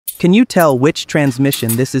Can you tell which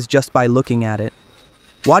transmission this is just by looking at it?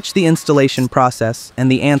 Watch the installation process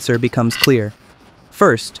and the answer becomes clear.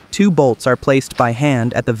 First, 2 bolts are placed by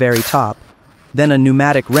hand at the very top. Then a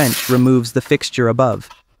pneumatic wrench removes the fixture above.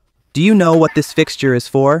 Do you know what this fixture is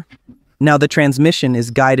for? Now the transmission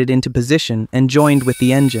is guided into position and joined with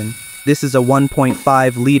the engine. This is a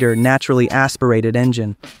 1.5-liter naturally aspirated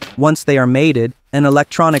engine. Once they are mated, an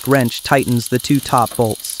electronic wrench tightens the 2 top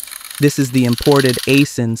bolts. This is the imported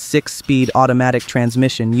Aisin 6-speed automatic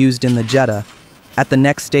transmission used in the Jetta. At the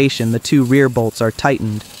next station, the 2 rear bolts are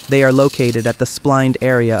tightened. They are located at the splined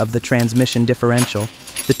area of the transmission differential.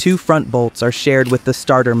 The 2 front bolts are shared with the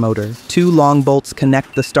starter motor. 2 long bolts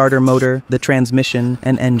connect the starter motor, the transmission,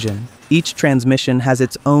 and engine. Each transmission has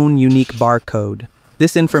its own unique barcode.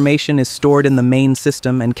 This information is stored in the main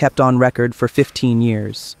system and kept on record for 15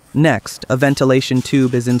 years. Next, a ventilation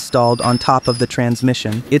tube is installed on top of the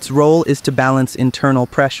transmission. Its role is to balance internal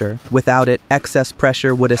pressure. Without it, excess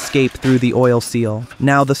pressure would escape through the oil seal.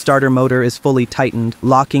 Now the starter motor is fully tightened,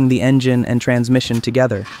 locking the engine and transmission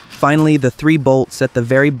together. Finally, the 3 bolts at the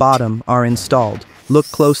very bottom are installed. Look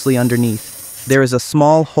closely underneath. There is a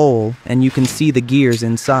small hole, and you can see the gears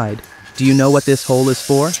inside. Do you know what this hole is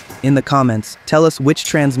for? In the comments, tell us which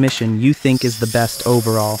transmission you think is the best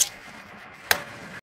overall.